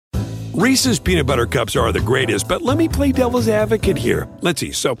Reese's peanut butter cups are the greatest, but let me play devil's advocate here. Let's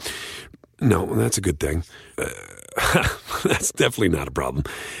see. So, no, that's a good thing. That's definitely not a problem.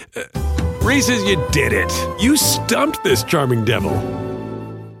 Reese's, you did it. You stumped this charming devil.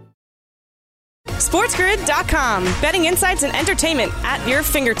 SportsGrid.com. Betting insights and entertainment at your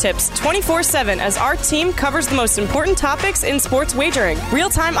fingertips 24/7 as our team covers the most important topics in sports wagering.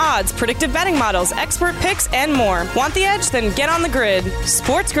 Real-time odds, predictive betting models, expert picks, and more. Want the edge? Then get on the grid.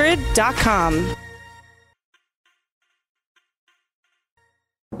 SportsGrid.com.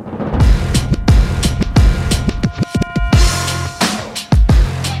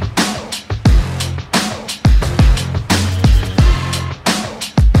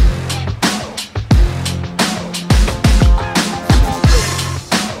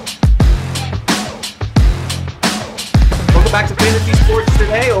 Back to Fantasy Sports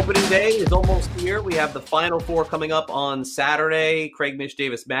Today. Opening day is almost here. We have the Final Four coming up on Saturday. Craig Mish,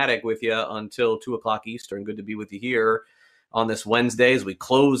 Davis Maddock with you until 2 o'clock Eastern. Good to be with you here on this Wednesday as we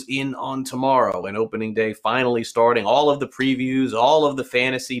close in on tomorrow and opening day finally starting. All of the previews, all of the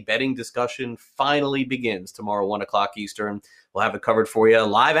fantasy betting discussion finally begins tomorrow, 1 o'clock Eastern. We'll have it covered for you.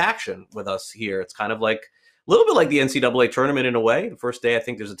 Live action with us here. It's kind of like a little bit like the NCAA tournament in a way. The first day, I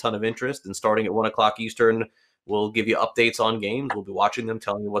think there's a ton of interest, and starting at 1 o'clock Eastern, we'll give you updates on games. We'll be watching them,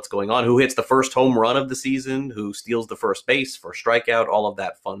 telling you what's going on, who hits the first home run of the season, who steals the first base, first strikeout, all of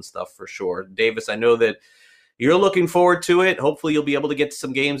that fun stuff for sure. Davis, I know that you're looking forward to it. Hopefully you'll be able to get to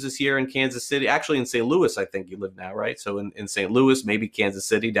some games this year in Kansas City. Actually, in St. Louis, I think you live now, right? So in St. Louis, maybe Kansas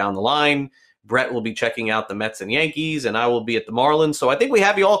City down the line. Brett will be checking out the Mets and Yankees, and I will be at the Marlins. So I think we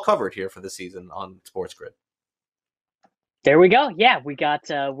have you all covered here for the season on Sports Grid. There we go. Yeah, we got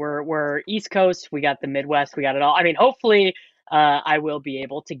we're East Coast, we got the Midwest, we got it all. I mean, hopefully I will be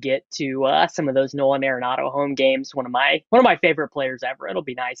able to get to some of those Nolan Arenado home games. One of my favorite players ever. It'll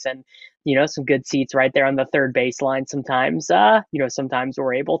be nice, and some good seats right there on the third baseline. Sometimes sometimes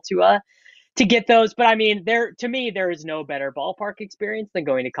we're able to get those. But I mean, to me there is no better ballpark experience than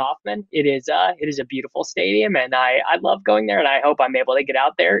going to Kauffman. It is a beautiful stadium, and I love going there, and I hope I'm able to get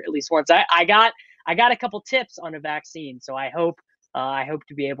out there at least once. I got a couple tips on a vaccine, so I hope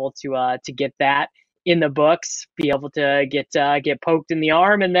to be able to get that in the books, be able to get poked in the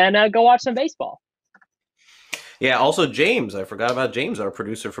arm, and then go watch some baseball. Yeah, also James, I forgot about James, our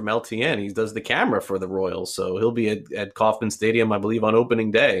producer from LTN. He does the camera for the Royals, so he'll be at Kauffman Stadium, I believe, on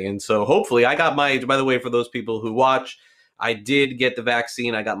opening day. And so hopefully, I got by the way, for those people who watch, I did get the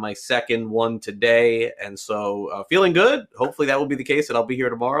vaccine. I got my second one today, and so feeling good. Hopefully that will be the case, and I'll be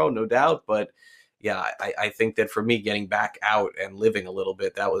here tomorrow, no doubt. But yeah, I think that for me, getting back out and living a little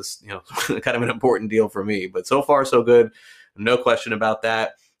bit, that was kind of an important deal for me. But so far, so good. No question about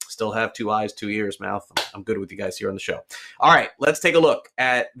that. Still have 2 eyes, 2 ears, mouth. I'm good with you guys here on the show. All right, let's take a look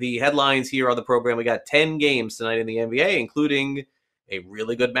at the headlines here on the program. We got 10 games tonight in the NBA, including a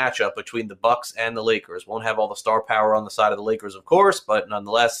really good matchup between the Bucks and the Lakers. Won't have all the star power on the side of the Lakers, of course, but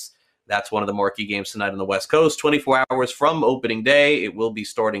nonetheless, that's one of the marquee games tonight on the West Coast. 24 hours from opening day. It will be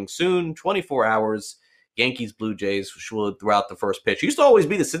starting soon. 24 hours. Yankees, Blue Jays throughout the first pitch. It used to always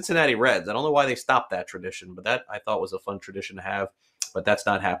be the Cincinnati Reds. I don't know why they stopped that tradition, but that I thought was a fun tradition to have. But that's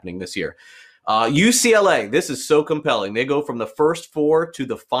not happening this year. UCLA, this is so compelling. They go from the first 4 to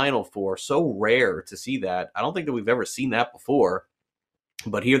the final 4. So rare to see that. I don't think that we've ever seen that before.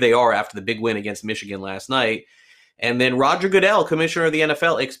 But here they are after the big win against Michigan last night. And then Roger Goodell, commissioner of the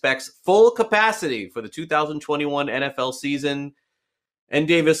NFL, expects full capacity for the 2021 NFL season. And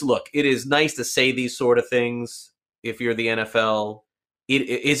Davis, look, it is nice to say these sort of things if you're the NFL.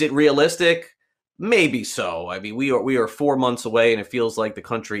 Is it realistic? Maybe so. I mean, we are 4 months away, and it feels like the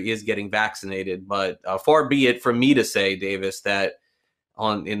country is getting vaccinated. But far be it from me to say, Davis, that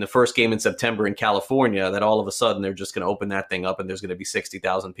in the first game in September in California, that all of a sudden they're just going to open that thing up and there's going to be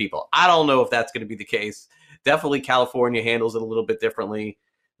 60,000 people. I don't know if that's going to be the case. Definitely California handles it a little bit differently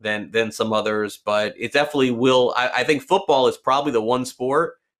than some others, but it definitely will. I think football is probably the one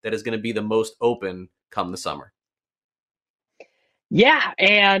sport that is going to be the most open come the summer. Yeah,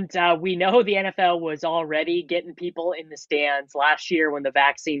 and we know the NFL was already getting people in the stands last year when the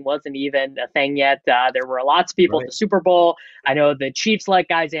vaccine wasn't even a thing yet. There were lots of people at the Super Bowl. I know the Chiefs let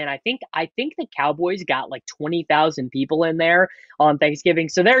guys in. I think the Cowboys got like 20,000 people in there on Thanksgiving.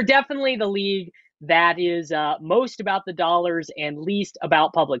 So they're definitely the league that is most about the dollars and least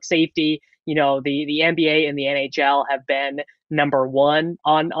about public safety. The NBA and the NHL have been number one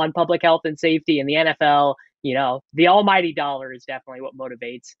on public health and safety, and the NFL, the almighty dollar is definitely what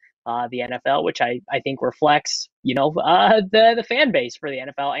motivates the NFL, which I think reflects, the fan base for the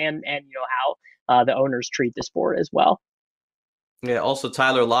NFL and how the owners treat the sport as well. Yeah, also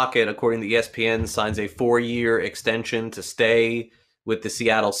Tyler Lockett, according to ESPN, signs a 4-year extension to stay with the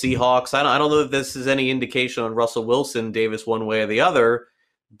Seattle Seahawks. I don't know if this is any indication on Russell Wilson, Davis, one way or the other,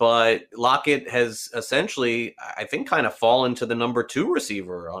 but Lockett has essentially, I think, kind of fallen to the number 2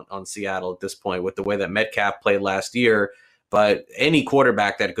 receiver on Seattle at this point with the way that Metcalf played last year. But any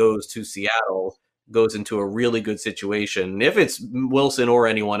quarterback that goes to Seattle goes into a really good situation, if it's Wilson or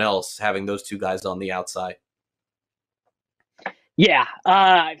anyone else, having those two guys on the outside. Yeah,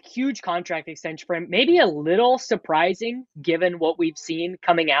 huge contract extension for him. Maybe a little surprising given what we've seen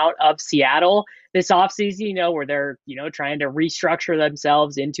coming out of Seattle this offseason, where they're, trying to restructure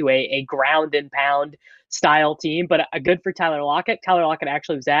themselves into a ground and pound style team. But good for Tyler Lockett. Tyler Lockett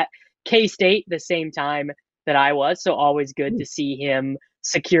actually was at K-State the same time that I was, so always good to see him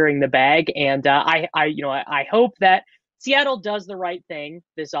securing the bag. And I hope that Seattle does the right thing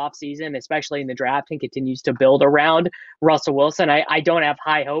this offseason, especially in the draft, and continues to build around Russell Wilson. I don't have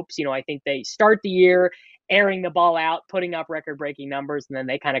high hopes. I think they start the year airing the ball out, putting up record-breaking numbers, and then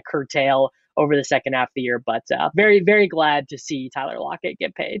they kind of curtail over the second half of the year. But very, very glad to see Tyler Lockett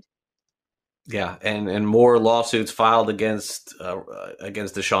get paid. Yeah, and more lawsuits filed against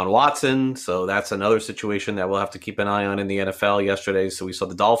Deshaun Watson. So that's another situation that we'll have to keep an eye on in the NFL yesterday. So we saw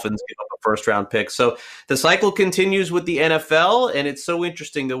the Dolphins give up a first-round pick. So the cycle continues with the NFL, and it's so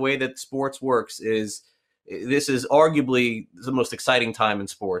interesting the way that sports works is this is arguably the most exciting time in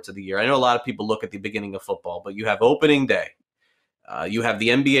sports of the year. I know a lot of people look at the beginning of football, but you have opening day. You have the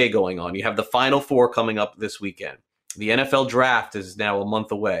NBA going on. You have the Final Four coming up this weekend. The NFL draft is now a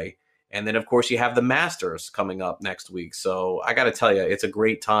month away. And then, of course, you have the Masters coming up next week. So I got to tell you, it's a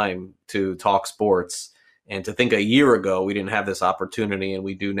great time to talk sports. And to think a year ago we didn't have this opportunity, and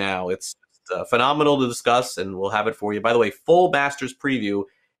we do now. It's phenomenal to discuss, and we'll have it for you. By the way, full Masters preview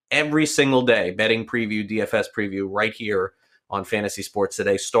every single day, betting preview, DFS preview, right here on Fantasy Sports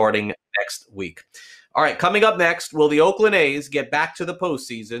Today, starting next week. All right, coming up next, will the Oakland A's get back to the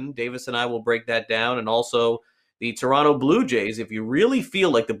postseason? Davis and I will break that down, and also the Toronto Blue Jays. If you really feel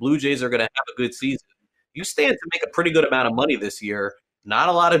like the Blue Jays are going to have a good season, you stand to make a pretty good amount of money this year. Not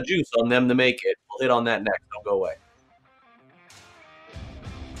a lot of juice on them to make it. We'll hit on that next. Don't go away.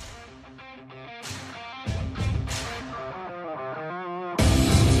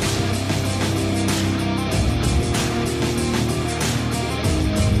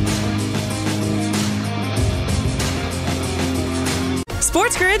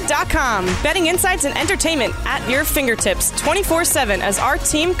 SportsGrid.com. Betting insights and entertainment at your fingertips 24/7 as our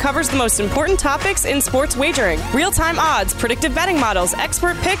team covers the most important topics in sports wagering. Real-time odds, predictive betting models,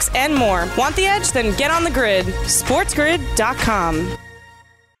 expert picks, and more. Want the edge? Then get on the grid. SportsGrid.com.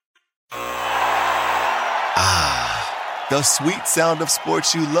 Ah, the sweet sound of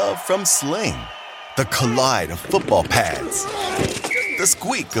sports you love from Sling. The collide of football pads. The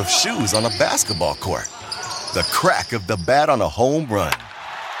squeak of shoes on a basketball court. The crack of the bat on a home run.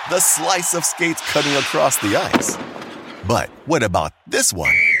 The slice of skates cutting across the ice. But what about this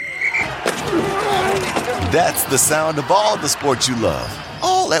one? That's the sound of all the sports you love,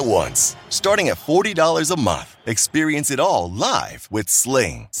 all at once. Starting at $40 a month. Experience it all live with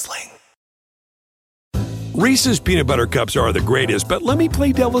Sling. Reese's Peanut Butter Cups are the greatest, but let me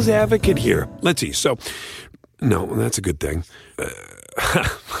play devil's advocate here. Let's see. So, no, that's a good thing.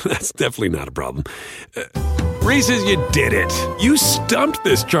 That's definitely not a problem. Reese's, you did it. You stumped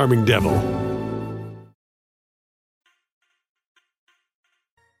this charming devil.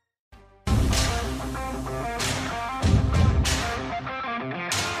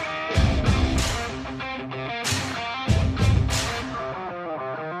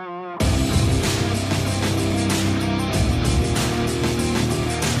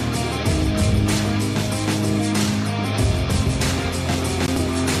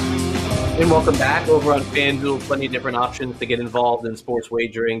 And welcome back over on FanDuel. Plenty of different options to get involved in sports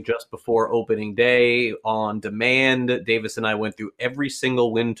wagering just before opening day on demand. Davis and I went through every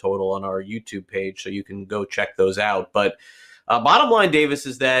single win total on our YouTube page, so you can go check those out. But bottom line, Davis,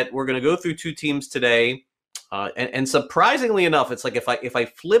 is that we're going to go through two teams today. And surprisingly enough, it's like if I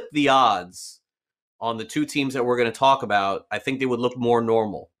flip the odds on the two teams that we're going to talk about, I think they would look more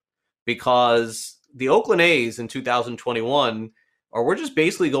normal. Because the Oakland A's in 2021... or we're just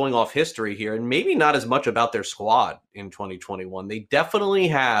basically going off history here, and maybe not as much about their squad in 2021. They definitely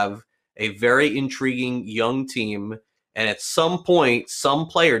have a very intriguing young team, and at some point, some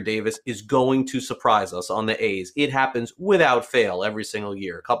player, Davis, is going to surprise us on the A's. It happens without fail every single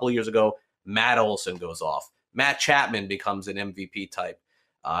year. A couple of years ago, Matt Olson goes off. Matt Chapman becomes an MVP type.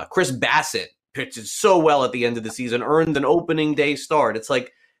 Chris Bassett pitches so well at the end of the season, earned an opening day start. It's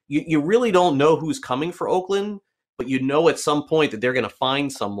like you really don't know who's coming for Oakland, but you know at some point that they're going to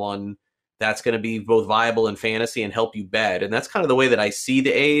find someone that's going to be both viable in fantasy and help you bet. And that's kind of the way that I see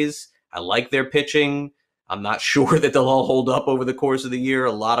the A's. I like their pitching. I'm not sure that they'll all hold up over the course of the year.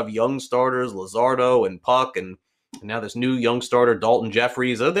 A lot of young starters, Luzardo and Puck, and now this new young starter, Dalton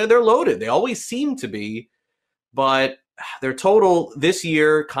Jeffries. They're loaded. They always seem to be. But their total this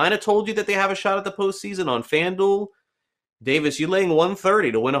year kind of told you that they have a shot at the postseason on FanDuel. Davis, you laying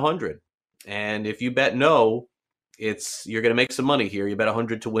 130 to win 100. And if you bet no, you're going to make some money here. You bet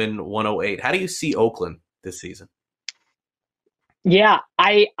 100 to win 108. How do you see Oakland this season? Yeah,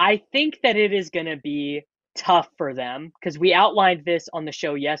 I think that it is going to be tough for them because we outlined this on the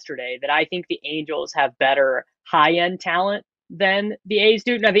show yesterday that I think the Angels have better high-end talent than the A's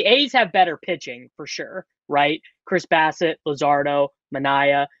do. Now, the A's have better pitching for sure, right? Chris Bassett, Luzardo,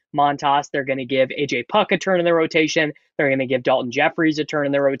 Minaya, Montas. They're going to give A.J. Puck a turn in their rotation. They're going to give Dalton Jeffries a turn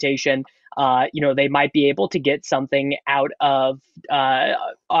in their rotation. They might be able to get something out of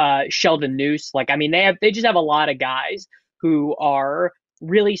Sheldon Noose. They just have a lot of guys who are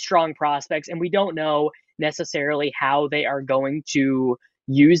really strong prospects, and we don't know necessarily how they are going to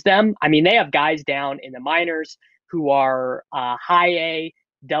use them. I mean, they have guys down in the minors who are high A,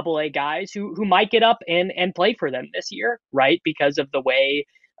 double A guys who might get up and play for them this year, right? Because of the way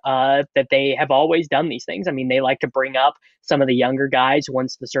that they have always done these things. I mean, they like to bring up some of the younger guys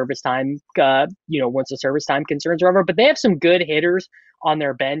once the service time concerns are over. But they have some good hitters on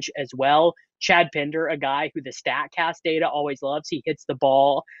their bench as well. Chad Pinder, a guy who the StatCast data always loves. He hits the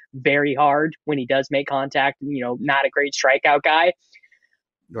ball very hard when he does make contact. Not a great strikeout guy.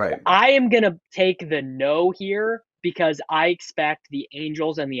 Right. I am going to take the no here because I expect the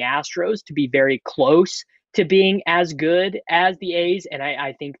Angels and the Astros to be very close to being as good as the A's. And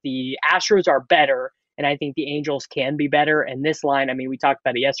I think the Astros are better, and I think the Angels can be better. And this line, I mean, we talked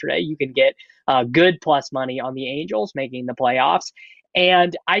about it yesterday. You can get good plus money on the Angels making the playoffs.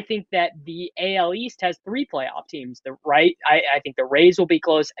 And I think that the AL East has 3 playoff teams, right? I think the Rays will be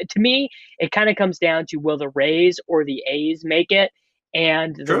close. To me, it kind of comes down to will the Rays or the A's make it?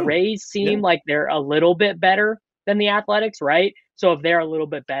 And the Rays seem like they're a little bit better than the Athletics, right? So if they're a little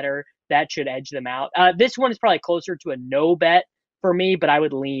bit better, that should edge them out. This one is probably closer to a no bet for me, but I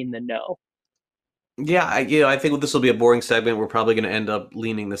would lean the no. Yeah, I think this will be a boring segment. We're probably going to end up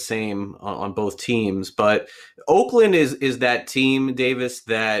leaning the same on both teams. But Oakland is that team, Davis,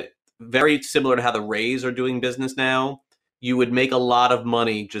 that very similar to how the Rays are doing business now. You would make a lot of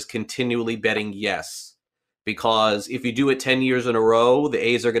money just continually betting yes. Because if you do it 10 years in a row, the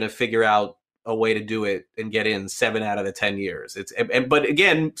A's are going to figure out a way to do it and get in 7 out of the 10 years. But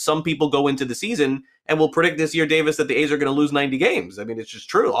again, some people go into the season and will predict this year, Davis, that the A's are going to lose 90 games. I mean, it's just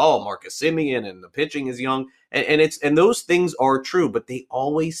true. Oh, Marcus Semien and the pitching is young, and those things are true. But they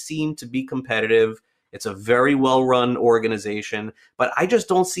always seem to be competitive. It's a very well-run organization, but I just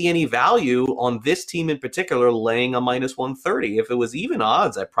don't see any value on this team in particular laying a minus 130. If it was even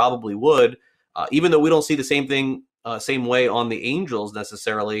odds, I probably would. Even though we don't see the same way on the Angels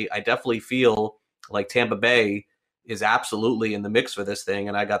necessarily, I definitely feel like Tampa Bay is absolutely in the mix for this thing,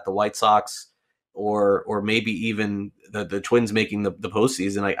 and I got the White Sox or maybe even the Twins making the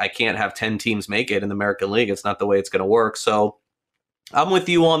postseason. I can't have 10 teams make it in the American League. It's not the way it's going to work. So I'm with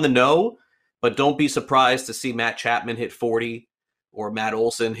you on the no, but don't be surprised to see Matt Chapman hit 40 or Matt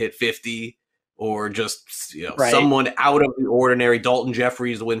Olson hit 50. Or just someone out of the ordinary, Dalton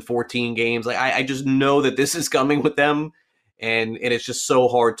Jeffries to win 14 games. I just know that this is coming with them, and it's just so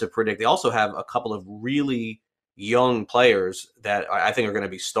hard to predict. They also have a couple of really young players that I think are going to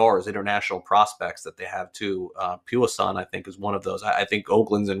be stars, international prospects that they have too. Puason, I think, is one of those. I think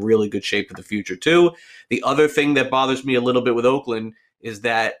Oakland's in really good shape for the future too. The other thing that bothers me a little bit with Oakland is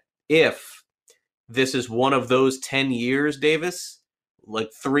that if this is one of those 10 years, Davis,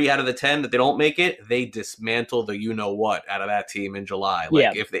 like 3 out of the 10 that they don't make it, they dismantle the you-know-what out of that team in July.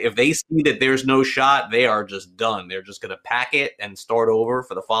 If they see that there's no shot, they are just done. They're just going to pack it and start over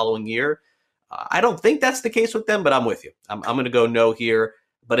for the following year. I don't think that's the case with them, but I'm with you. I'm going to go no here,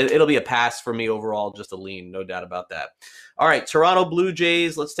 but it'll be a pass for me overall, just a lean, no doubt about that. All right, Toronto Blue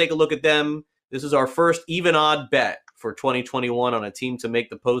Jays, let's take a look at them. This is our first even odd bet for 2021 on a team to make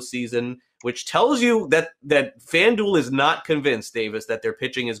the postseason, which tells you that FanDuel is not convinced, Davis, that their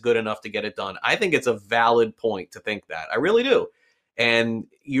pitching is good enough to get it done. I think it's a valid point to think that. I really do. And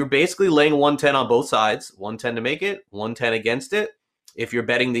you're basically laying 110 on both sides, 110 to make it, 110 against it. If you're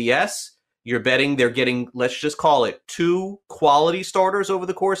betting the yes, you're betting they're getting, let's just call it, 2 quality starters over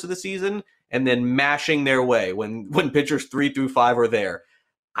the course of the season and then mashing their way when pitchers 3 through 5 are there.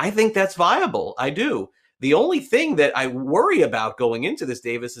 I think that's viable. I do. The only thing that I worry about going into this,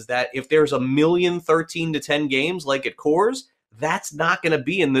 Davis, is that if there's 13 to 10 games like at Coors, that's not going to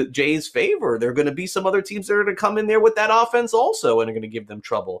be in the Jays' favor. There are going to be some other teams that are going to come in there with that offense also and are going to give them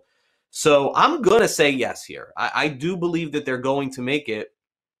trouble. So I'm going to say yes here. I do believe that they're going to make it,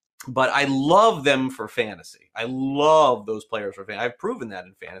 but I love them for fantasy. I love those players for fantasy. I've proven that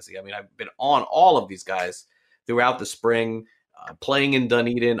in fantasy. I mean, I've been on all of these guys throughout the spring, playing in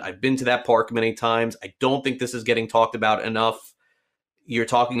Dunedin. I've been to that park many times. I don't think this is getting talked about enough. You're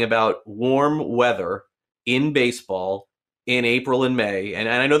talking about warm weather in baseball in April and May. And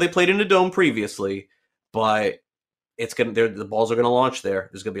I know they played in a dome previously, but the balls are going to launch there.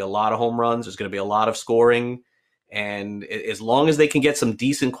 There's going to be a lot of home runs. There's going to be a lot of scoring. And as long as they can get some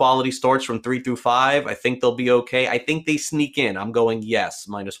decent quality starts from 3 through 5, I think they'll be okay. I think they sneak in. I'm going yes,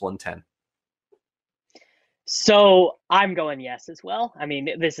 minus 110. So I'm going yes as well. I mean,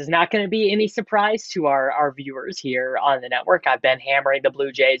 this is not going to be any surprise to our viewers here on the network. I've been hammering the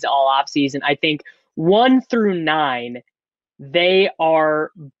Blue Jays all offseason. I think 1 through 9, they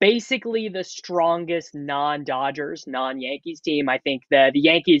are basically the strongest non-Dodgers, non-Yankees team. I think that the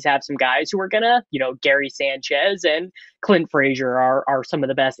Yankees have some guys who are going to, Gary Sanchez and Clint Frazier are some of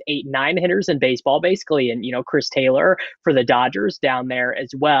the best 8 and 9 hitters in baseball, basically. And, Chris Taylor for the Dodgers down there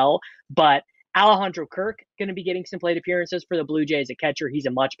as well. But Alejandro Kirk going to be getting some plate appearances for the Blue Jays at catcher. He's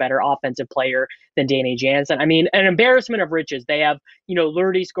a much better offensive player than Danny Jansen. I mean, an embarrassment of riches. They have,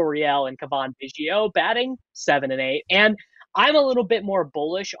 Lourdes Gurriel and Cavan Biggio batting 7 and 8. And I'm a little bit more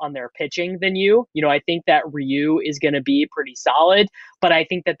bullish on their pitching than you. I think that Ryu is going to be pretty solid, but I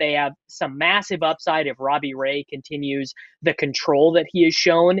think that they have some massive upside if Robbie Ray continues the control that he has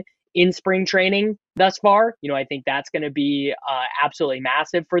shown in spring training thus far. I think that's going to be absolutely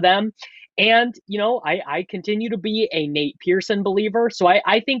massive for them. And, I continue to be a Nate Pearson believer. So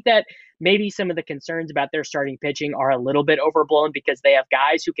I think that maybe some of the concerns about their starting pitching are a little bit overblown because they have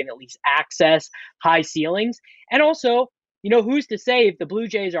guys who can at least access high ceilings. And also, who's to say if the Blue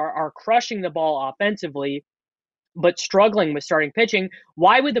Jays are crushing the ball offensively, but struggling with starting pitching,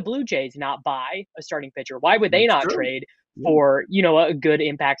 why would the Blue Jays not buy a starting pitcher? Why would they not trade for, a good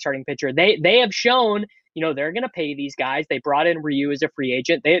impact starting pitcher? They have shown, they're going to pay these guys. They brought in Ryu as a free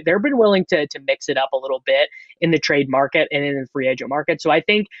agent. They've been willing to mix it up a little bit in the trade market and in the free agent market. So I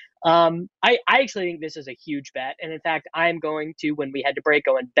think, I actually think this is a huge bet. And in fact, I'm going to, when we head to break,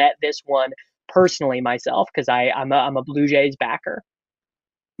 go and bet this one personally myself, because I'm a Blue Jays backer.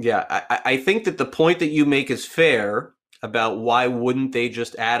 Yeah, I think that the point that you make is fair about why wouldn't they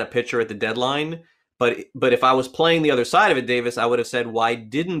just add a pitcher at the deadline. But if I was playing the other side of it, Davis, I would have said, why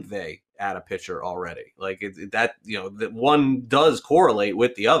didn't they add a pitcher already? Like that one does correlate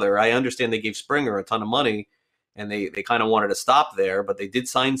with the other. I understand they gave Springer a ton of money and they kind of wanted to stop there, but they did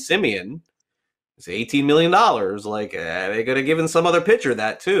sign Simeon. It's $18 million. Like they could have given some other pitcher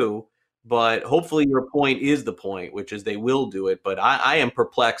that too. But hopefully your point is the point, which is they will do it. But I am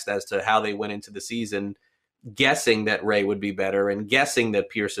perplexed as to how they went into the season guessing that Ray would be better and guessing that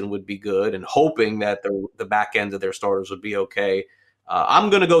Pearson would be good and hoping that the back end of their starters would be okay. I'm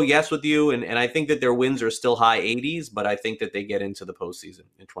going to go yes with you, and I think that their wins are still high 80s, but I think that they get into the postseason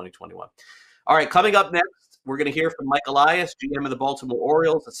in 2021. All right, coming up next, we're going to hear from Mike Elias, GM of the Baltimore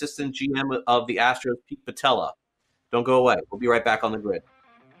Orioles, assistant GM of the Astros, Pete Patella. Don't go away. We'll be right back on the grid.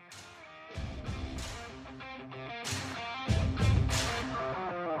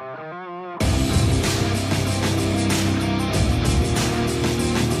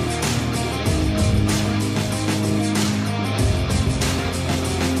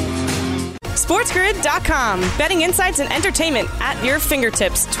 SportsGrid.com. Betting insights and entertainment at your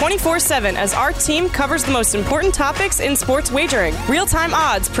fingertips 24/7 as our team covers the most important topics in sports wagering. Real-time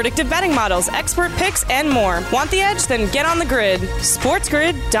odds, predictive betting models, expert picks, and more. Want the edge? Then get on the grid.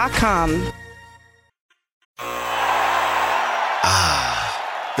 SportsGrid.com.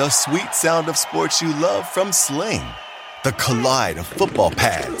 Ah, the sweet sound of sports you love from Sling. The collide of football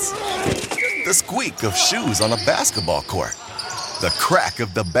pads. The squeak of shoes on a basketball court. The crack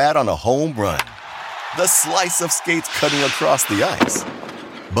of the bat on a home run. The slice of skates cutting across the ice.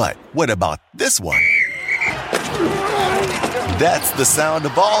 But what about this one? That's the sound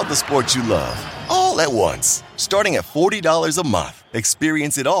of all the sports you love, all at once. Starting at $40 a month.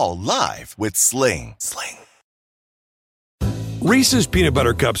 Experience it all live with Sling. Reese's peanut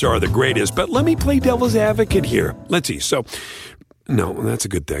butter cups are the greatest, but let me play devil's advocate here. Let's see. So, no, that's a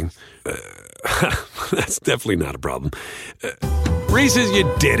good thing. That's definitely not a problem. Reese's, you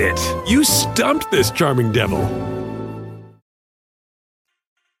did it. You stumped this charming devil.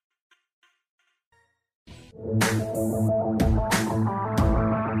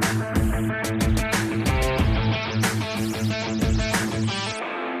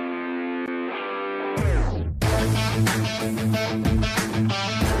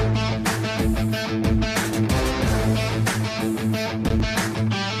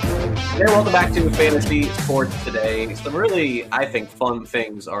 Yeah, welcome back to Fantasy Sports Today. Some really, I think, fun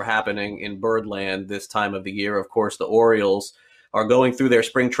things are happening in Birdland this time of the year. Of course, the Orioles are going through their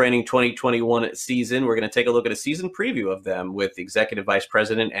spring training 2021 season. We're going to take a look at a season preview of them with Executive Vice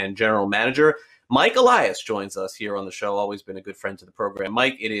President and General Manager Mike Elias joins us here on the show. Always been a good friend to the program.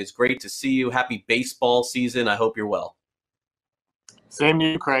 Mike, it is great to see you. Happy baseball season. I hope you're well. Same to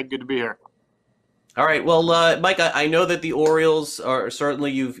you, Craig. Good to be here. All right. Well, Mike, I know that the Orioles are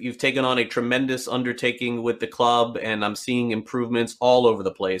certainly you've taken on a tremendous undertaking with the club, and I'm seeing improvements all over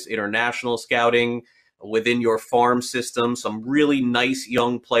the place. International scouting within your farm system. Some really nice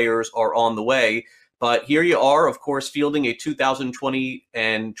young players are on the way. But here you are, of course, fielding a 2020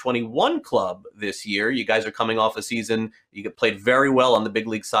 and 21 club this year. You guys are coming off a season. You played very well on the big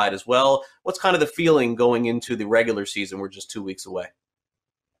league side as well. What's kind of the feeling going into the regular season? We're just 2 weeks away.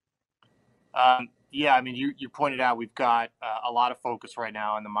 Yeah, I mean, you pointed out we've got a lot of focus right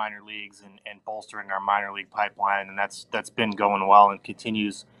now in the minor leagues and bolstering our minor league pipeline, and that's been going well and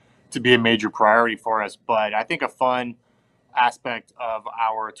continues to be a major priority for us. But I think a fun aspect of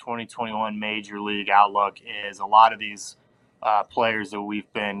our 2021 Major League outlook is a lot of these players that we've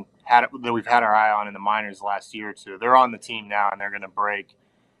had our eye on in the minors last year or two. They're on the team now, and they're going to break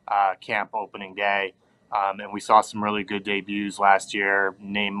camp opening day. And we saw some really good debuts last year,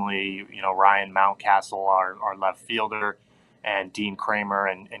 namely, Ryan Mountcastle, our left fielder, and Dean Kramer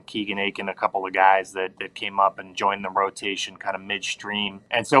and Keegan Aiken, a couple of guys that came up and joined the rotation kind of midstream.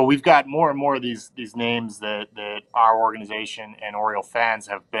 And so we've got more and more of these names that our organization and Oriole fans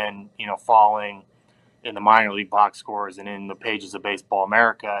have been, following in the minor league box scores and in the pages of Baseball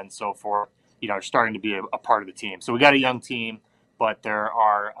America and so forth, are starting to be a part of the team. So we got a young team, but there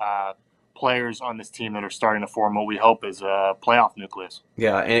are players on this team that are starting to form what we hope is a playoff nucleus.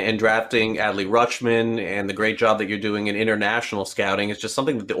 Yeah, and drafting Adley Rutschman and the great job that you're doing in international scouting is just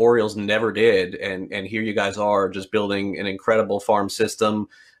something that the Orioles never did. And here you guys are just building an incredible farm system.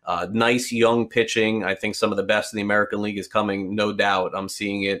 Nice young pitching. I think some of the best in the American League is coming, no doubt. I'm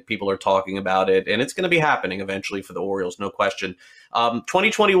seeing it. People are talking about it, and it's going to be happening eventually for the Orioles, no question.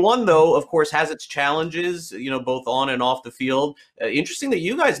 2021, though, of course, has its challenges, both on and off the field. Interesting that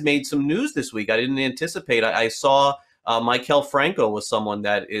you guys made some news this week. I didn't anticipate. I saw Maikel Franco was someone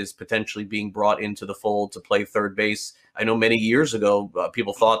that is potentially being brought into the fold to play third base. I know many years ago,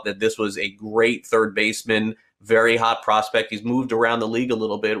 people thought that this was a great third baseman, very hot prospect. He's moved around the league a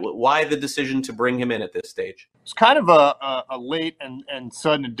little bit. Why the decision to bring him in at this stage? It's kind of a late and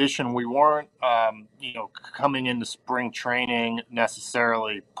sudden addition. We weren't, coming into spring training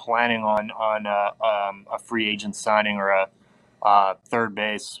necessarily planning on a free agent signing or a third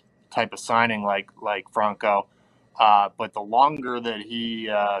base type of signing like Franco. But the longer that he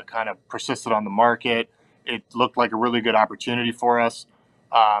kind of persisted on the market, it looked like a really good opportunity for us.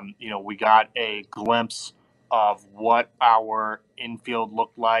 We got a glimpse of what our infield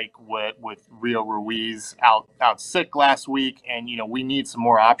looked like with Rio Ruiz out sick last week. And, we need some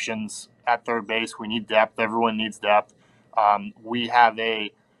more options at third base. We need depth. Everyone needs depth. We have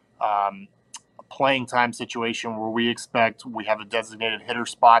a playing time situation where we have a designated hitter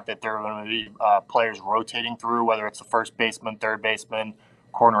spot that there are going to be players rotating through, whether it's the first baseman, third baseman,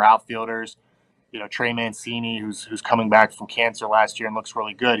 corner outfielders. Trey Mancini, who's coming back from cancer last year and looks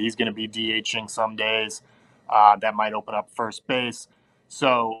really good. He's going to be DHing some days. That might open up first base.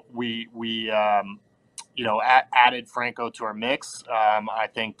 So we added Franco to our mix. I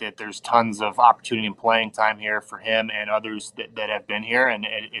think that there's tons of opportunity and playing time here for him and others that have been here, and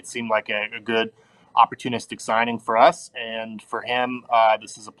it seemed like a good opportunistic signing for us. And for him,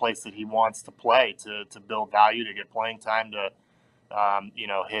 this is a place that he wants to play, to build value, to get playing time, to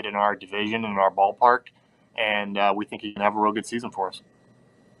hit in our division, in our ballpark. And we think he can have a real good season for us.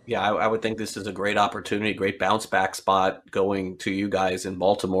 Yeah, I would think this is a great opportunity, great bounce back spot going to you guys in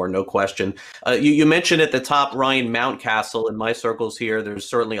Baltimore, no question. You mentioned at the top Ryan Mountcastle. In my circles here, there's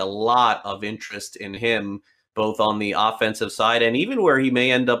certainly a lot of interest in him, both on the offensive side and even where he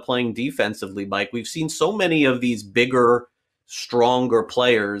may end up playing defensively, Mike. We've seen so many of these bigger, stronger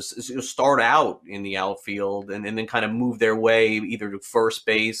players start out in the outfield and then kind of move their way either to first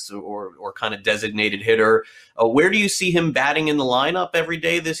base or kind of designated hitter. Where do you see him batting in the lineup every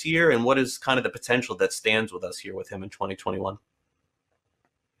day this year, and what is kind of the potential that stands with us here with him in 2021?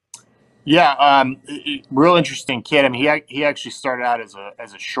 Yeah, real interesting kid. I mean, he actually started out as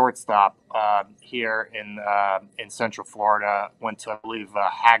a shortstop here in Central Florida. Went to, I believe,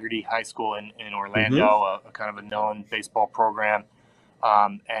 Haggerty High School in Orlando, a kind of a known baseball program.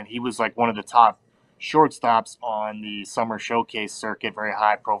 And he was like one of the top shortstops on the summer showcase circuit, very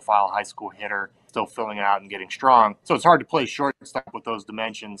high profile high school hitter. still filling it out and getting strong. So it's hard to play shortstop with those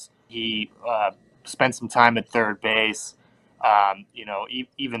dimensions. He spent some time at third base.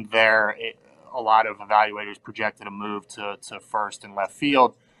 Even there, a lot of evaluators projected a move to first and left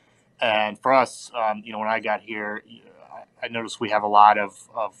field. And for us, when I got here, I noticed we have a lot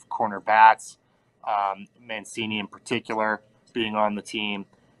of corner bats, Mancini in particular being on the team.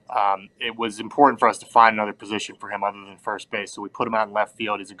 It was important for us to find another position for him other than first base. So we put him out in left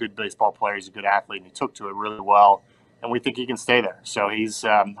field. He's a good baseball player. He's a good athlete, and he took to it really well. And we think he can stay there. So he's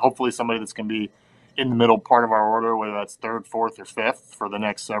hopefully somebody that's going to be in the middle part of our order, whether that's third, fourth, or fifth for the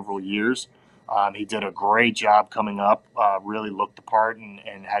next several years. He did a great job coming up, really looked the part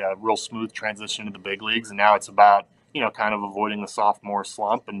and had a real smooth transition to the big leagues. And now it's about, kind of avoiding the sophomore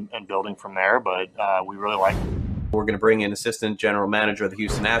slump and building from there. But we really like him. We're going to bring in assistant general manager of the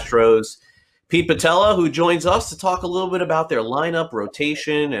Houston Astros, Pete Patella, who joins us to talk a little bit about their lineup,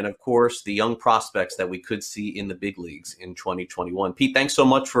 rotation, and, of course, the young prospects that we could see in the big leagues in 2021. Pete, thanks so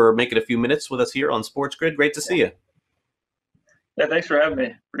much for making a few minutes with us here on Sports Grid. Great to see you. Yeah, thanks for having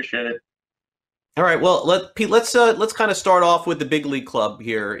me. Appreciate it. All right, well, Pete, let's kind of start off with the big league club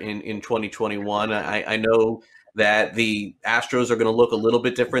here in 2021. I know that the Astros are going to look a little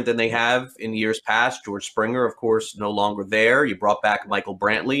bit different than they have in years past. George Springer, of course, no longer there. You brought back Michael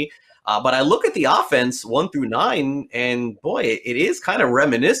Brantley. But I look at the offense 1 through 9, and boy, it is kind of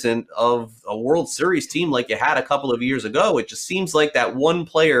reminiscent of a World Series team like you had a couple of years ago. It just seems like that one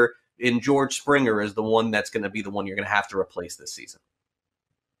player in George Springer is the one that's going to be the one you're going to have to replace this season.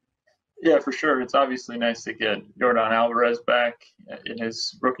 Yeah, for sure. It's obviously nice to get Yordan Alvarez back. In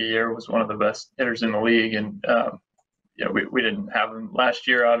his rookie year, was one of the best hitters in the league, and we didn't have him last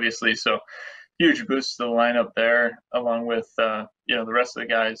year, obviously. So huge boost to the lineup there, along with the rest of the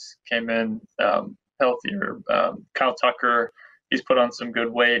guys came in healthier. Kyle Tucker, he's put on some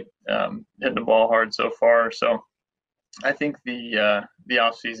good weight, hitting the ball hard so far. So I think the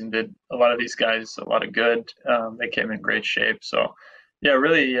offseason did a lot of these guys a lot of good. They came in great shape. So yeah,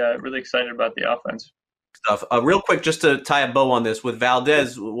 really excited about the offense. Stuff. Real quick, just to tie a bow on this with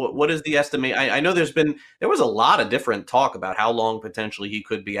Valdez, what is the estimate? I know there was a lot of different talk about how long potentially he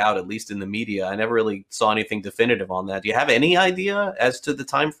could be out, at least in the media. I never really saw anything definitive on that. Do you have any idea as to the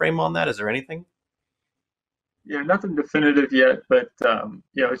time frame on that? Is there anything? Yeah, nothing definitive yet, but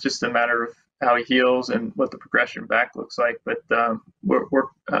it's just a matter of how he heals and what the progression back looks like. But we're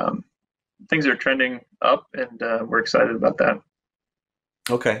things are trending up, and we're excited about that.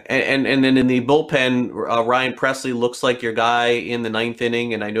 Okay, and then in the bullpen, Ryan Pressly looks like your guy in the 9th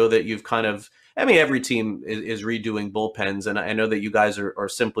inning, and I know that you've every team is redoing bullpens, and I know that you guys are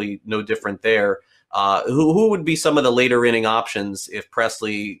simply no different there. Who would be some of the later inning options if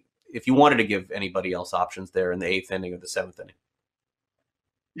you wanted to give anybody else options there in the 8th inning or the 7th inning?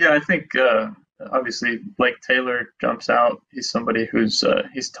 Yeah, I think obviously Blake Taylor jumps out. He's somebody who's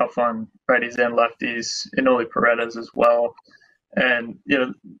he's tough on righties and lefties. Inoli Paredes as well. And,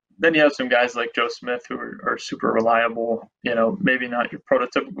 then you have some guys like Joe Smith who are super reliable, maybe not your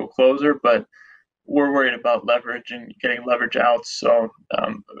prototypical closer, but we're worried about leverage and getting leverage out. So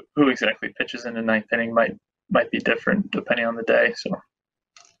who exactly pitches in the 9th inning might be different depending on the day.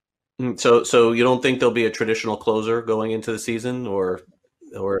 So you don't think there'll be a traditional closer going into the season or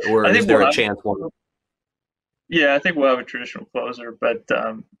is there a chance one? Yeah, I think we'll have a traditional closer, but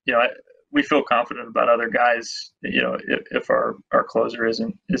we feel confident about other guys, if our closer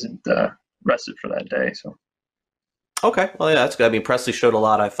isn't rested for that day. So. Okay, well, yeah, that's good. I mean, Pressly showed a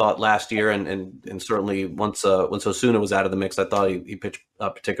lot, I thought, last year, and certainly once Osuna was out of the mix, I thought he pitched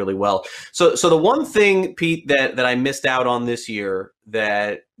particularly well. So the one thing, Pete, that I missed out on this year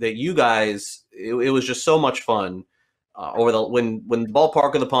that you guys, it was just so much fun when the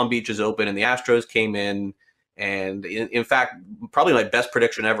ballpark of the Palm Beach is open and the Astros came in. And in fact, probably my best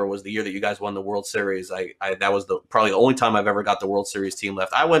prediction ever was the year that you guys won the World Series. That was probably the only time I've ever got the World Series team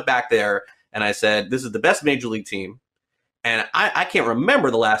left. I went back there and I said, this is the best major league team. And I can't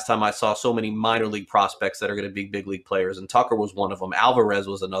remember the last time I saw so many minor league prospects that are going to be big league players. And Tucker was one of them. Alvarez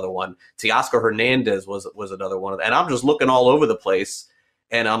was another one. Teoscar Hernandez was another one. And I'm just looking all over the place.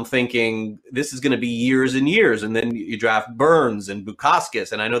 And I'm thinking this is going to be years and years. And then you draft Burns and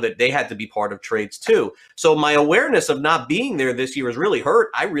Bukauskas. And I know that they had to be part of trades too. So my awareness of not being there this year is really hurt.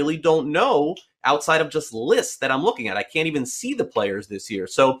 I really don't know outside of just lists that I'm looking at. I can't even see the players this year.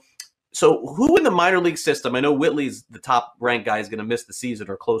 So who in the minor league system, I know Whitley's the top ranked guy, is going to miss the season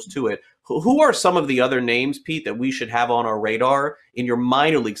or close to it. Who are some of the other names, Pete, that we should have on our radar in your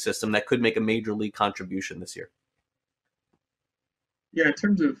minor league system that could make a major league contribution this year? Yeah, in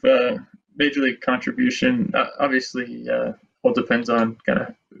terms of major league contribution, obviously all depends on kind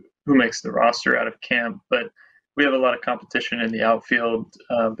of who makes the roster out of camp. But we have a lot of competition in the outfield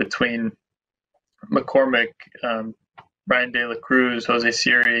between McCormick, Ryan De La Cruz, Jose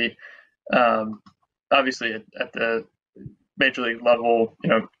Siri. Obviously, at the major league level,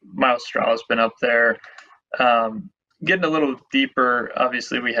 Miles Straw has been up there. Getting a little deeper,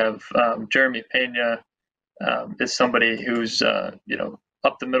 obviously, we have Jeremy Pena is somebody who's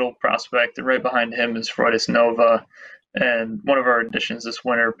up the middle prospect, and right behind him is Freudis Nova. And one of our additions this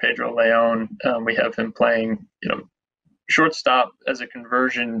winter, Pedro Leon, we have him playing, shortstop as a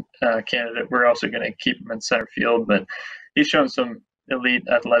conversion candidate. We're also going to keep him in center field, but he's shown some elite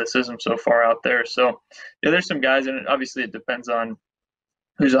athleticism so far out there. So there's some guys, and obviously it depends on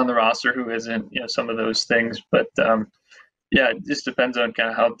who's on the roster, who isn't, some of those things. But it just depends on kind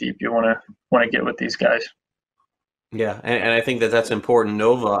of how deep you want to get with these guys. Yeah, and I think that's important.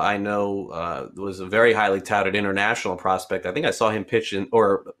 Nova, I know, was a very highly touted international prospect. I think I saw him play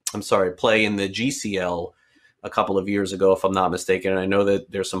in the GCL a couple of years ago, if I'm not mistaken. And I know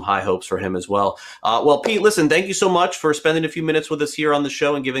that there's some high hopes for him as well. Well, Pete, listen, thank you so much for spending a few minutes with us here on the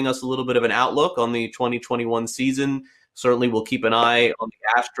show and giving us a little bit of an outlook on the 2021 season. Certainly, we'll keep an eye on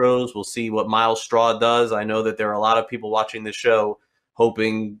the Astros. We'll see what Miles Straw does. I know that there are a lot of people watching this show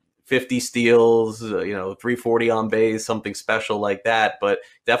hoping 50 steals, 340 on base, something special like that. But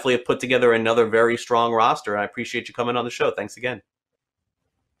definitely have put together another very strong roster. I appreciate you coming on the show. Thanks again.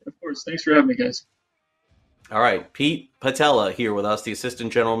 Of course. Thanks for having me, guys. All right. Pete Patella here with us, the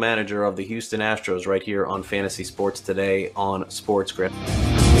assistant general manager of the Houston Astros, right here on Fantasy Sports Today on Sports Grid.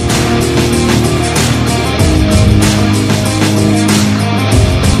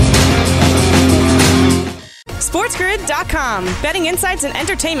 SportsGrid.com. Betting insights and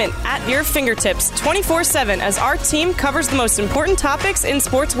entertainment at your fingertips 24/7 as our team covers the most important topics in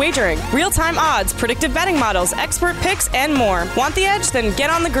sports wagering. Real-time odds, predictive betting models, expert picks, and more. Want the edge? Then get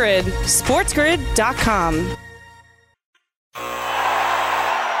on the grid. SportsGrid.com.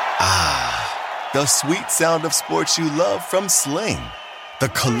 The sweet sound of sports you love from Sling. The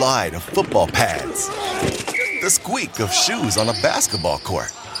collide of football pads. The squeak of shoes on a basketball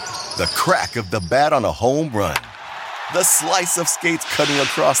court. The crack of the bat on a home run. The slice of skates cutting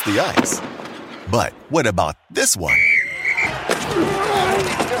across the ice. But what about this one?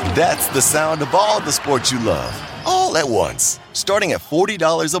 That's the sound of all the sports you love, all at once. Starting at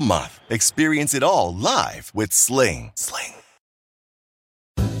 $40 a month. Experience it all live with Sling.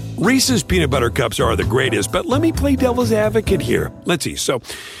 Reese's peanut butter cups are the greatest, but let me play devil's advocate here. Let's see. So,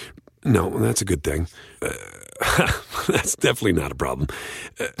 no, that's a good thing. That's definitely not a problem.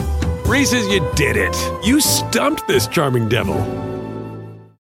 Reese's, you did it. You stumped this charming devil.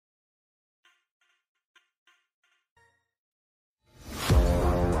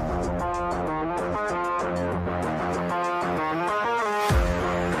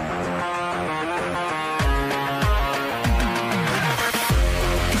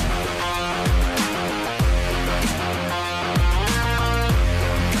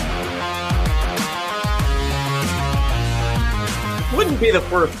 Wouldn't be the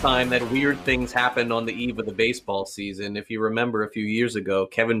first time that weird things happened on the eve of the baseball season. If you remember a few years ago,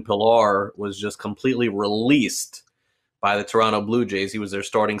 Kevin Pillar was just completely released by the Toronto Blue Jays. He was their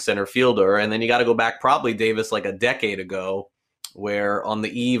starting center fielder. And then you got to go back probably, Davis, like a decade ago, where on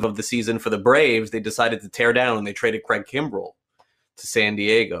the eve of the season for the Braves, they decided to tear down and they traded Craig Kimbrell to San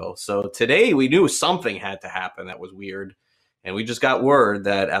Diego. So today we knew something had to happen that was weird. And we just got word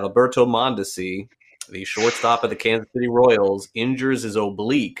that Alberto Mondesi, the shortstop of the Kansas City Royals, injures his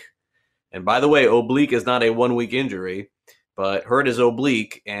oblique. And by the way, oblique is not a 1-week injury, but hurt his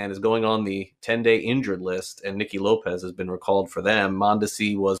oblique and is going on the 10-day injured list, and Nicky Lopez has been recalled for them.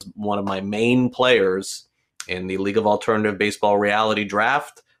 Mondesi was one of my main players in the League of Alternative Baseball reality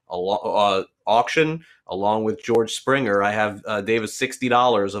draft auction, along with George Springer. I have, Davis,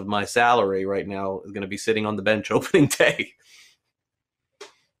 $60 of my salary right now is going to be sitting on the bench opening day.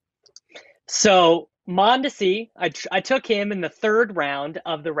 So Mondesi, I took him in the third round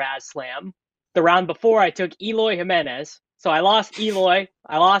of the Raz Slam. The round before, I took Eloy Jimenez. So I lost Eloy.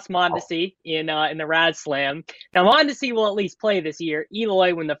 I lost Mondesi in the Raz Slam. Now Mondesi will at least play this year.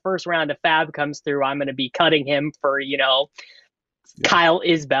 Eloy, when the first round of Fab comes through, I'm going to be cutting him for Kyle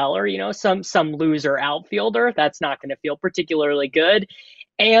Isbell or some loser outfielder. That's not going to feel particularly good.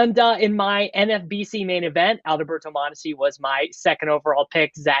 And in my NFBC main event, Alberto Mondesi was my second overall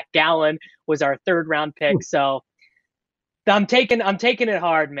pick. Zach Gallen was our third round pick. So I'm taking it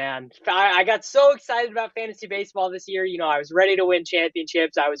hard, man. I got so excited about fantasy baseball this year. I was ready to win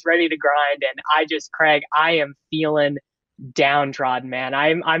championships. I was ready to grind, and Craig, I am feeling downtrodden, man.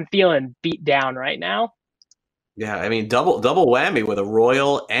 I'm feeling beat down right now. Yeah, I mean double whammy with a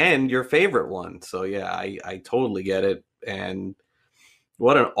Royal and your favorite one. So yeah, I totally get it. And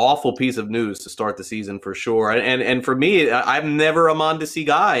what an awful piece of news to start the season for sure. And for me, I'm never a Mondesi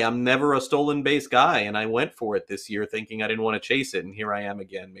guy. I'm never a stolen base guy, and I went for it this year thinking I didn't want to chase it, and here I am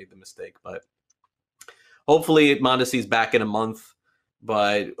again, made the mistake. But hopefully Mondesi's back in a month.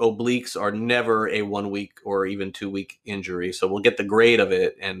 But obliques are never a 1 week or even 2 week injury, so we'll get the grade of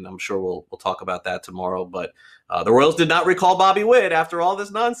it, and I'm sure we'll talk about that tomorrow. But the Royals did not recall Bobby Witt after all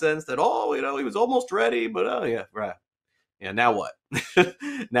this nonsense that he was almost ready, but yeah, right. Yeah, now what?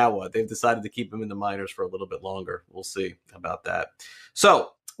 Now what? They've decided to keep him in the minors for a little bit longer. We'll see about that.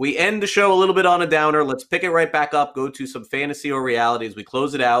 So we end the show a little bit on a downer. Let's pick it right back up, go to some fantasy or reality as we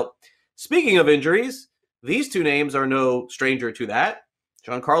close it out. Speaking of injuries, these two names are no stranger to that.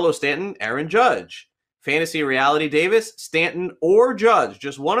 Giancarlo Stanton, Aaron Judge. Fantasy reality, Davis, Stanton or Judge,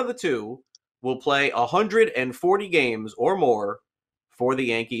 just one of the two, will play 140 games or more for the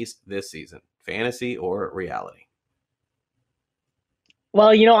Yankees this season. Fantasy or reality?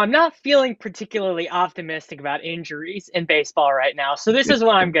 Well, I'm not feeling particularly optimistic about injuries in baseball right now. So this is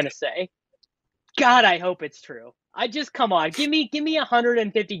what I'm going to say. God, I hope it's true. Come on, give me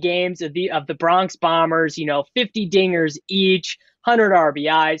 150 games of the Bronx Bombers, 50 dingers each, 100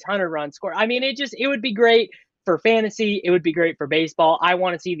 RBIs, 100 runs scored. I mean, it would be great for fantasy. It would be great for baseball. I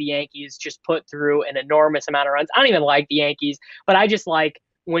want to see the Yankees just put through an enormous amount of runs. I don't even like the Yankees, but I just like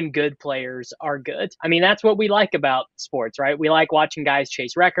when good players are good. I mean, that's what we like about sports, right? We like watching guys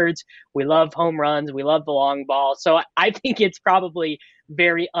chase records. We love home runs. We love the long ball. So I think it's probably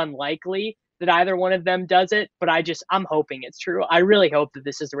very unlikely that either one of them does it, but I'm hoping it's true. I really hope that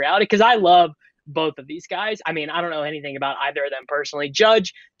this is the reality because I love both of these guys. I mean, I don't know anything about either of them personally.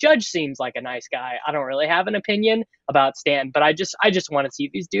 Judge seems like a nice guy. I don't really have an opinion about Stanton, but I just want to see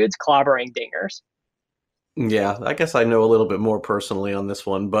these dudes clobbering dingers. Yeah, I guess I know a little bit more personally on this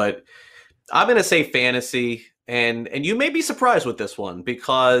one, but I'm going to say fantasy, and you may be surprised with this one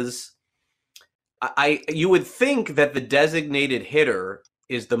because you would think that the designated hitter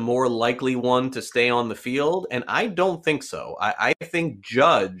is the more likely one to stay on the field, and I don't think so. I think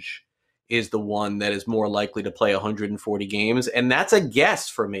Judge is the one that is more likely to play 140 games, and that's a guess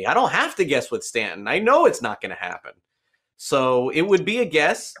for me. I don't have to guess with Stanton. I know it's not going to happen. So it would be a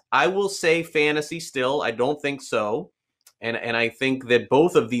guess. I will say fantasy still. I don't think so. And I think that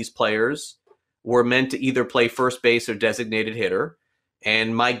both of these players were meant to either play first base or designated hitter.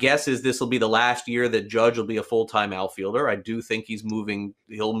 And my guess is this will be the last year that Judge will be a full-time outfielder. I do think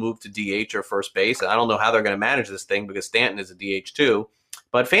he'll move to DH or first base. And I don't know how they're going to manage this thing because Stanton is a DH too.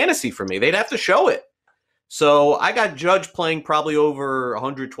 But fantasy for me, they'd have to show it. So I got Judge playing probably over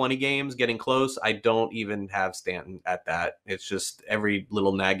 120 games, getting close. I don't even have Stanton at that. It's just every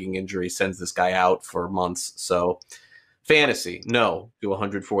little nagging injury sends this guy out for months. So fantasy, no, do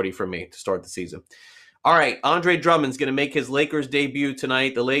 140 for me to start the season. All right, Andre Drummond's going to make his Lakers debut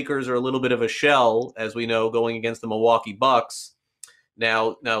tonight. The Lakers are a little bit of a shell, as we know, going against the Milwaukee Bucks.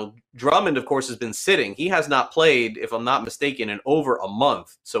 Now, Drummond, of course, has been sitting. He has not played, if I'm not mistaken, in over a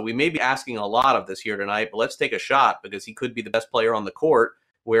month. So we may be asking a lot of this here tonight, but let's take a shot because he could be the best player on the court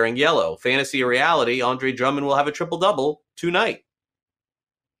wearing yellow. Fantasy or reality, Andre Drummond will have a triple-double tonight.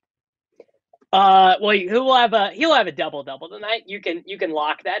 Well, he'll have a double-double tonight. You can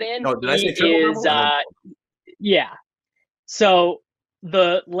lock that in. Oh, did I say triple-double? Yeah. So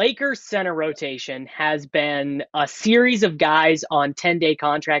the Lakers center rotation has been a series of guys on 10-day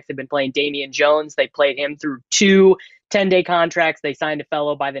contracts. They've been playing Damian Jones. They played him through 2 10-day contracts. They signed a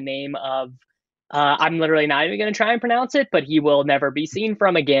fellow by the name of, I'm literally not even going to try and pronounce it, but he will never be seen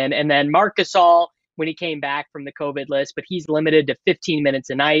from again. And then Marc Gasol, when he came back from the COVID list, but he's limited to 15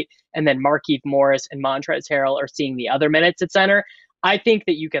 minutes a night. And then Markieff Morris and Montrezl Harrell are seeing the other minutes at center. I think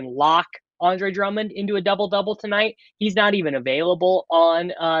that you can lock Andre Drummond into a double-double tonight. He's not even available on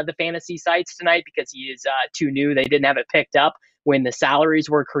the fantasy sites tonight because he is too new. They didn't have it picked up when the salaries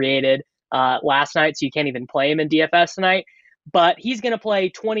were created last night, so you can't even play him in DFS tonight. But he's going to play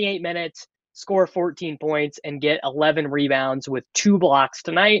 28 minutes, score 14 points, and get 11 rebounds with 2 blocks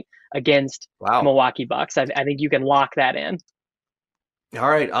tonight against Milwaukee Bucks. I think you can lock that in. All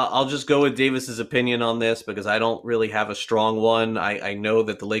right, I'll just go with Davis's opinion on this because I don't really have a strong one. I know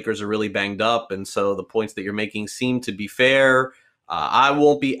that the Lakers are really banged up, and so the points that you're making seem to be fair. I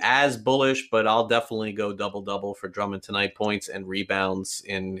won't be as bullish, but I'll definitely go double-double for Drummond tonight, points and rebounds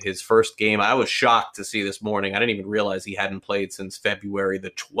in his first game. I was shocked to see this morning. I didn't even realize he hadn't played since February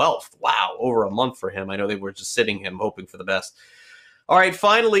the 12th. Wow, over a month for him. I know they were just sitting him, hoping for the best. All right,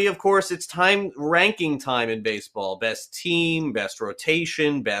 finally, of course, it's ranking time in baseball. Best team, best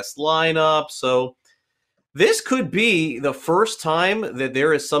rotation, best lineup. So This could be the first time that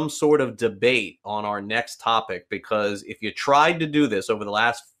there is some sort of debate on our next topic, because if you tried to do this over the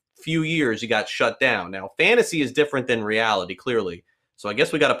last few years, you got shut down. Now, fantasy is different than reality, clearly. So I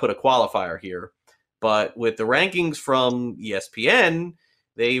guess we got to put a qualifier here. But with the rankings from ESPN,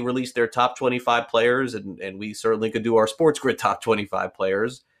 they released their top 25 players, and we certainly could do our Sports Grid top 25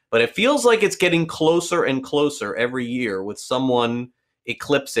 players. But it feels like it's getting closer and closer every year with someone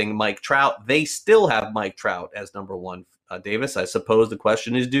eclipsing Mike Trout. They still have Mike Trout as number one. Davis, I suppose the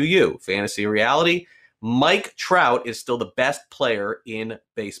question is, do you? Fantasy or reality? Mike Trout is still the best player in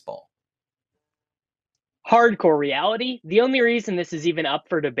baseball. Hardcore reality. The only reason this is even up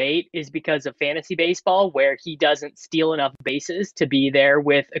for debate is because of fantasy baseball, where he doesn't steal enough bases to be there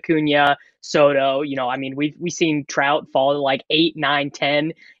with Acuna, Soto. I mean, we've seen Trout fall to like 8, 9,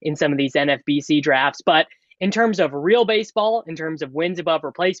 10 in some of these NFBC drafts. But in terms of real baseball, in terms of wins above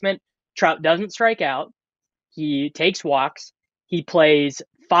replacement, Trout doesn't strike out. He takes walks. He plays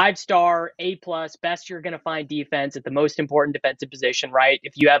 5-star, A+, best you're going to find defense at the most important defensive position, right?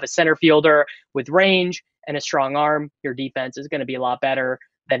 If you have a center fielder with range and a strong arm, your defense is going to be a lot better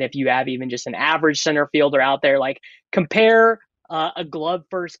than if you have even just an average center fielder out there. Like, compare a glove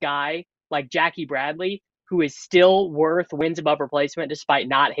first guy like Jackie Bradley, who is still worth wins above replacement despite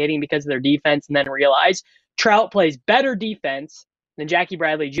not hitting because of their defense, and then realize Trout plays better defense than Jackie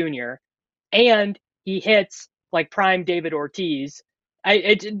Bradley Jr., and he hits like prime David Ortiz.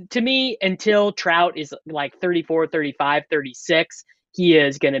 To me, until Trout is like 34, 35, 36, he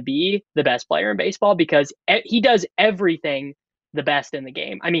is going to be the best player in baseball because he does everything the best in the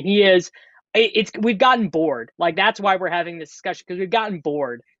game. I mean, we've gotten bored. Like, that's why we're having this discussion, because we've gotten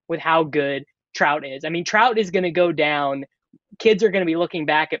bored with how good Trout is. I mean, Trout is going to go down. Kids are going to be looking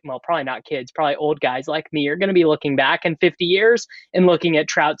back at, well, probably not kids, probably old guys like me are going to be looking back in 50 years and looking at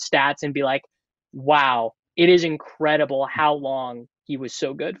Trout's stats and be like, wow, it is incredible how long he was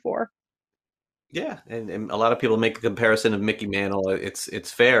so good for. Yeah, and a lot of people make a comparison of Mickey Mantle.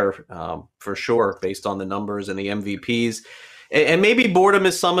 It's fair, for sure, based on the numbers and the MVPs. And maybe boredom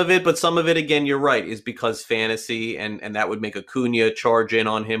is some of it, but some of it, again, you're right, is because fantasy, and that would make Acuna charge in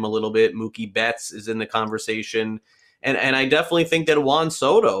on him a little bit. Mookie Betts is in the conversation. And I definitely think that Juan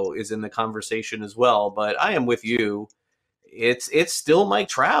Soto is in the conversation as well. But I am with you. It's still Mike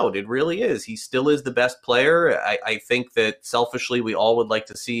Trout. It really is. He still is the best player. I think that selfishly we all would like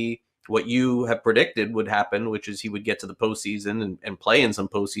to see what you have predicted would happen, which is he would get to the postseason and play in some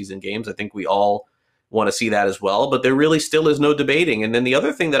postseason games. I think we all want to see that as well. But there really still is no debating. And then the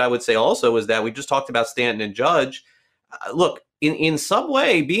other thing that I would say also is that we just talked about Stanton and Judge. Look, in some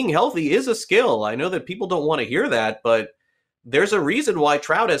way, being healthy is a skill. I know that people don't want to hear that, but there's a reason why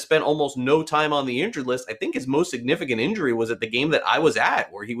Trout has spent almost no time on the injured list. I think his most significant injury was at the game that I was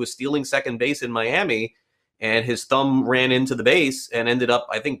at, where he was stealing second base in Miami, and his thumb ran into the base and ended up,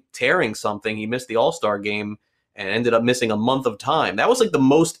 I think, tearing something. He missed the All-Star game and ended up missing a month of time. That was like the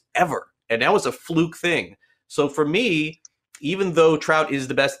most ever, and that was a fluke thing. So for me, even though Trout is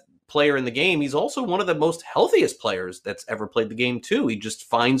the best player in the game, he's also one of the most healthiest players that's ever played the game too. He just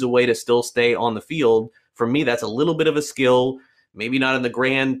finds a way to still stay on the field. For me, that's a little bit of a skill, maybe not in the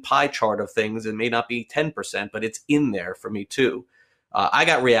grand pie chart of things. It may not be 10%, but it's in there for me too. I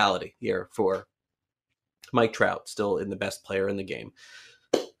got reality here for Mike Trout, still in the best player in the game.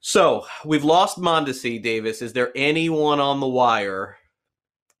 So we've lost Mondesi, Davis. Is there anyone on the wire,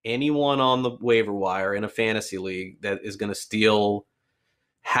 anyone on the waiver wire in a fantasy league that is going to steal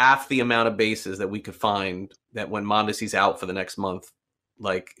half the amount of bases that we could find that when Mondesi's out for the next month?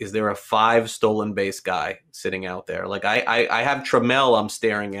 Like, is there a 5 stolen base guy sitting out there? Like, I have Trammell I'm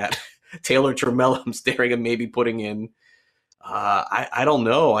staring at. Taylor Trammell I'm staring at maybe putting in. I don't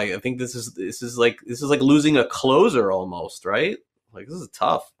know. I think this is like losing a closer almost, right? Like, this is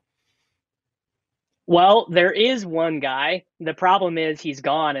tough. Well, there is one guy. The problem is he's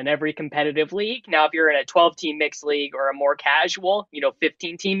gone in every competitive league. Now, if you're in a 12-team mixed league or a more casual,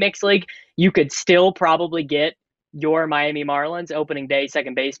 15-team mixed league, you could still probably get your Miami Marlins opening day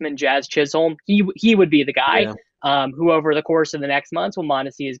second baseman, Jazz Chisholm. He would be the guy who over the course of the next months, when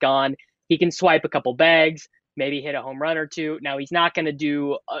Mondesi is gone, he can swipe a couple bags, maybe hit a home run or two. Now, he's not going to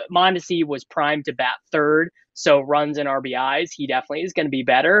do Mondesi was primed to bat third, so runs and RBIs, he definitely is going to be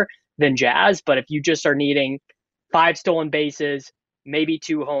better than Jazz. But if you just are needing 5 stolen bases, maybe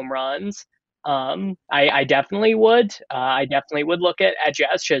 2 home runs, I definitely would. I definitely would look at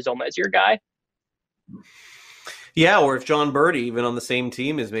Jazz Chisholm as your guy. Yeah, or if John Birdie, even on the same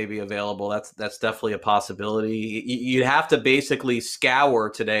team, is maybe available, that's definitely a possibility. You'd have to basically scour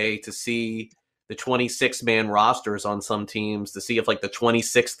today to see the 26-man rosters on some teams to see if like the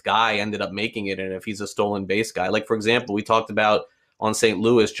 26th guy ended up making it and if he's a stolen base guy. Like, for example, we talked about on St.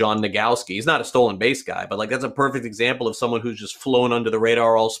 Louis, John Nagowski. He's not a stolen base guy, but like that's a perfect example of someone who's just flown under the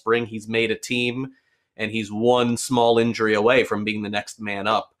radar all spring. He's made a team, and he's one small injury away from being the next man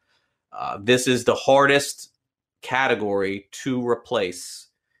up. This is the hardest category to replace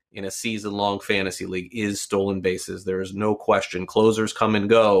in a season-long fantasy league is stolen bases. There is no question. Closers come and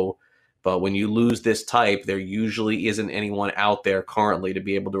go, but when you lose this type, there usually isn't anyone out there currently to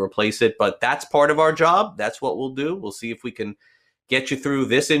be able to replace it. But that's part of our job. That's what we'll do. We'll see if we can get you through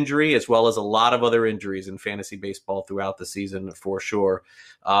this injury as well as a lot of other injuries in fantasy baseball throughout the season for sure.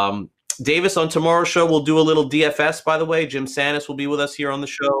 Davis, on tomorrow's show, we'll do a little DFS, by the way. Jim Sanis will be with us here on the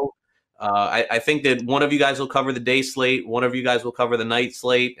show. I think that one of you guys will cover the day slate. One of you guys will cover the night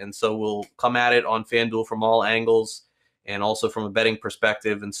slate. And so we'll come at it on FanDuel from all angles and also from a betting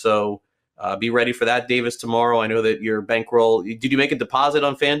perspective. And so be ready for that, Davis, tomorrow. I know that your bankroll, did you make a deposit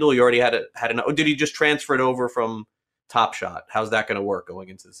on FanDuel? You already had or did you just transfer it over from Top Shot? How's that going to work going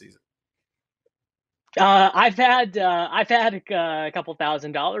into the season? I've had a couple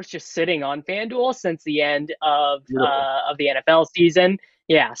 $1,000s just sitting on FanDuel since the end of the NFL season.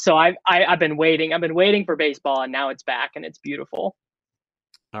 Yeah, so I've been waiting. I've been waiting for baseball, and now it's back, and it's beautiful.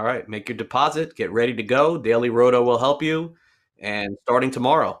 All right, make your deposit. Get ready to go. Daily Roto will help you. And starting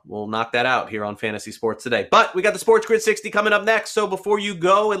tomorrow, we'll knock that out here on Fantasy Sports Today. But we got the Sports Grid 60 coming up next. So before you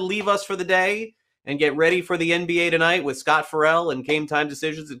go and leave us for the day and get ready for the NBA tonight with Scott Farrell and Game Time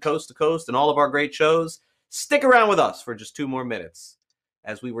Decisions at Coast to Coast and all of our great shows, stick around with us for just 2 more minutes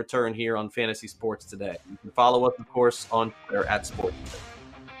as we return here on Fantasy Sports Today. You can follow us, of course, on Twitter at Sports Today.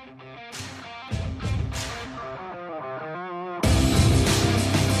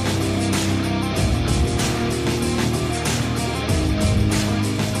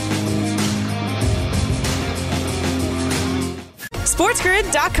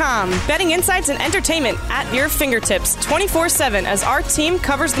 SportsGrid.com. Betting insights and entertainment at your fingertips 24/7 as our team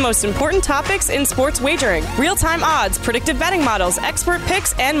covers the most important topics in sports wagering. Real-time odds, predictive betting models, expert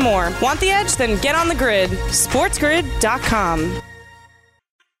picks, and more. Want the edge? Then get on the grid. SportsGrid.com.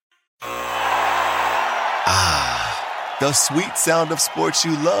 Ah, the sweet sound of sports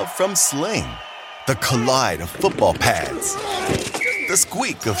you love from Sling. The collide of football pads. The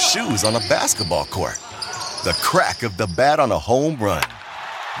squeak of shoes on a basketball court. The crack of the bat on a home run.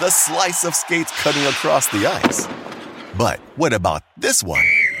 The slice of skates cutting across the ice. But what about this one?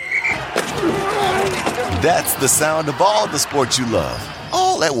 That's the sound of all the sports you love,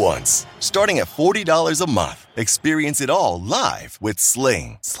 all at once. Starting at $40 a month. Experience it all live with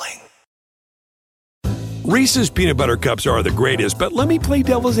Sling. Reese's peanut butter cups are the greatest, but let me play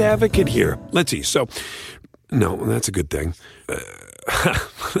devil's advocate here. Let's see. So, no, that's a good thing.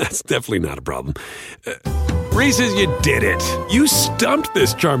 That's definitely not a problem. Reese's, you did it. You stumped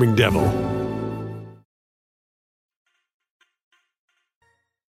this charming devil.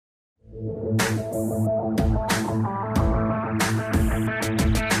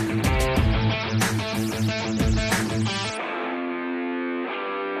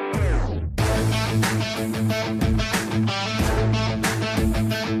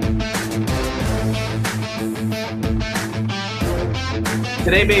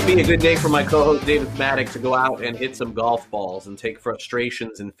 Today may be a good day for my co-host Davis Maddox to go out and hit some golf balls and take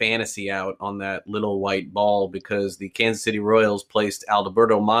frustrations and fantasy out on that little white ball because the Kansas City Royals placed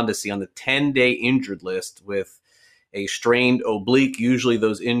Alberto Mondesi on the 10-day injured list with a strained oblique. Usually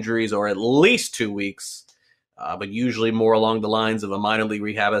those injuries are at least 2 weeks, but usually more along the lines of a minor league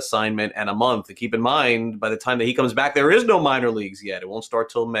rehab assignment and a month. And keep in mind, by the time that he comes back, there is no minor leagues yet. It won't start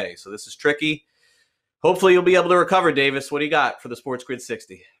till May, so this is tricky. Hopefully you'll be able to recover, Davis. What do you got for the Sports Grid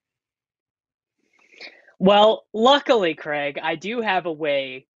 60? Well, luckily, Craig, I do have a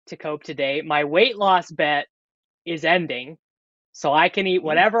way to cope today. My weight loss bet is ending, so I can eat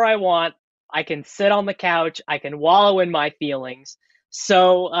whatever I want. I can sit on the couch. I can wallow in my feelings.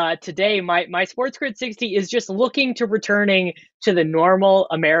 So today, my Sports Grid 60 is just looking to returning to the normal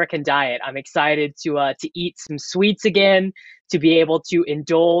American diet. I'm excited to eat some sweets again, to be able to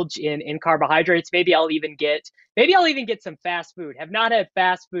indulge in carbohydrates. Maybe I'll even get some fast food. Have not had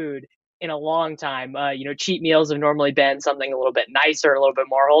fast food in a long time. Cheat meals have normally been something a little bit nicer, a little bit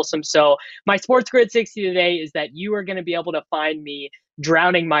more wholesome. So my Sports Grid 60 today is that you are going to be able to find me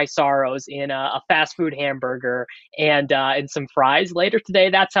drowning my sorrows in a fast food hamburger and some fries later today.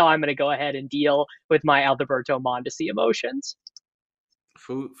 That's how I'm going to go ahead and deal with my Alberto Mondesi emotions.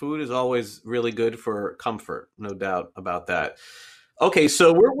 Food is always really good for comfort, no doubt about that. Okay,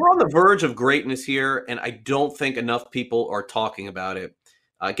 so we're on the verge of greatness here, and I don't think enough people are talking about it.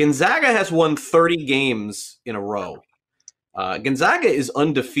 Gonzaga has won 30 games in a row. Gonzaga is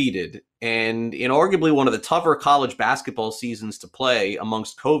undefeated, and in arguably one of the tougher college basketball seasons to play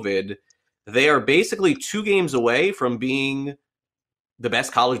amongst COVID, they are basically 2 games away from being the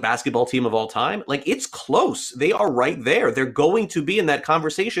best college basketball team of all time. Like, it's close. They are right there. They're going to be in that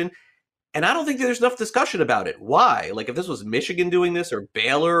conversation, and I don't think there's enough discussion about it. Why? Like, if this was Michigan doing this, or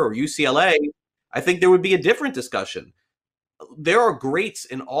Baylor, or UCLA, I think there would be a different discussion. There are greats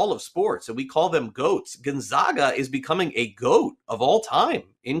in all of sports, and we call them GOATs. Gonzaga is becoming a GOAT of all time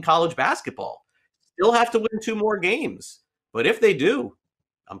in college basketball. Still have to win 2 more games, but if they do,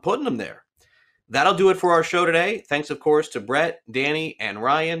 I'm putting them there. That'll do it for our show today. Thanks, of course, to Brett, Danny, and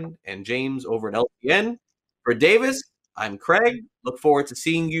Ryan, and James over at LTN. For Davis, I'm Craig. Look forward to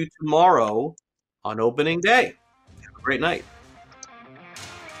seeing you tomorrow on opening day. Have a great night.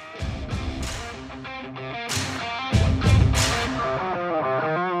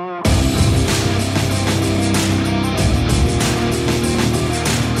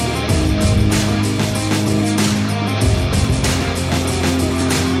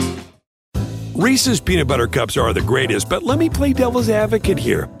 Reese's Peanut Butter Cups are the greatest, but let me play devil's advocate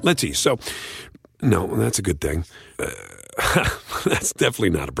here. Let's see. So, no, that's a good thing. That's definitely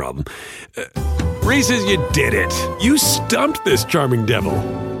not a problem. Reese's, you did it. You stumped this charming devil.